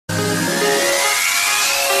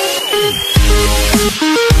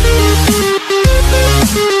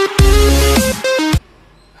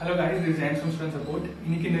student support.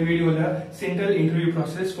 இன்னைக்கு இந்த வீடியோல Syntel interview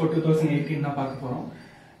process for 2018 நான் பார்க்க போறோம்.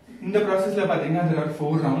 இந்த processல பாத்தீங்கன்னா there are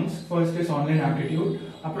 4 rounds. First is online aptitude,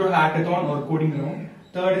 அப்புறம் hackathon or coding round.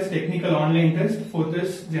 Third is technical online test. Fourth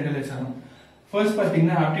is general HR. First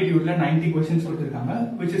பாத்தீங்கன்னா aptitudeல 90 questions கொடுத்திருக்காங்க,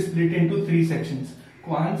 which is split into 3 sections: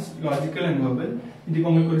 quants, logical and verbal. இதுக்கு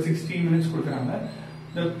உங்களுக்கு ஒரு 60 minutes கொடுக்கறாங்க.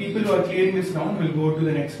 The people who are clearing this round will go to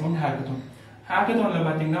the next round, hackathon. Hackathonல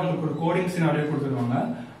பாத்தீங்கன்னா உங்களுக்கு ஒரு coding scenario கொடுத்துருவாங்க.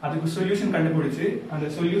 அதுக்கு சொல்யூஷன் கண்டுபிடிச்சு அந்த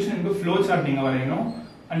சொல்யூஷனுக்கு ஃப்ளோ சார்ட் நீங்க வரையணும்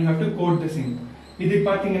and you have to code the same. இது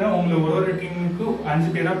பாத்தீங்கன்னா உங்களை ஒரு டீமுக்கு 5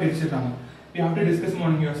 பேரா பிரிச்சிருக்காங்க. You have to discuss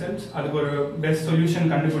among yourselves. அதுக்கு ஒரு பெஸ்ட் சொல்யூஷன்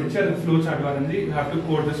கண்டுபிடிச்சு அதுக்கு ஃப்ளோ சார்ட் வரைஞ்சி you have to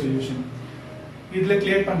code the solution. இதுல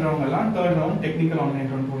கிளியர் பண்றவங்க எல்லாம் third round technical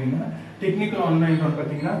online round போவீங்க. டெக்னிக்கல் ஆன்லைன் ரவுண்ட்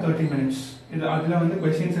பாத்தீங்கன்னா 30 minutes. இது அதுல வந்து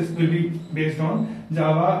questions will be based on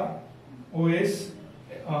Java, OS,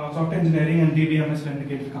 software engineering and DBMS ல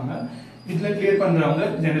கேட்டிருக்காங்க. இதுல கிளியர் பண்றவங்க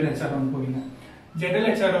general HR round போவீங்க. General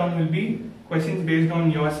HR round will be questions based on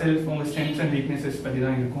yourself, உங்க strengths and weaknesses பத்தி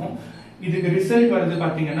தான் இருக்கும். இதுக்கு ரிசல்ட் வருது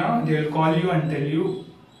பாத்தீங்கன்னா they will call you and tell you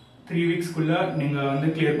 3 weeks குள்ள நீங்க வந்து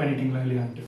கிளியர் பண்ணிட்டீங்களா இல்லையான்னு.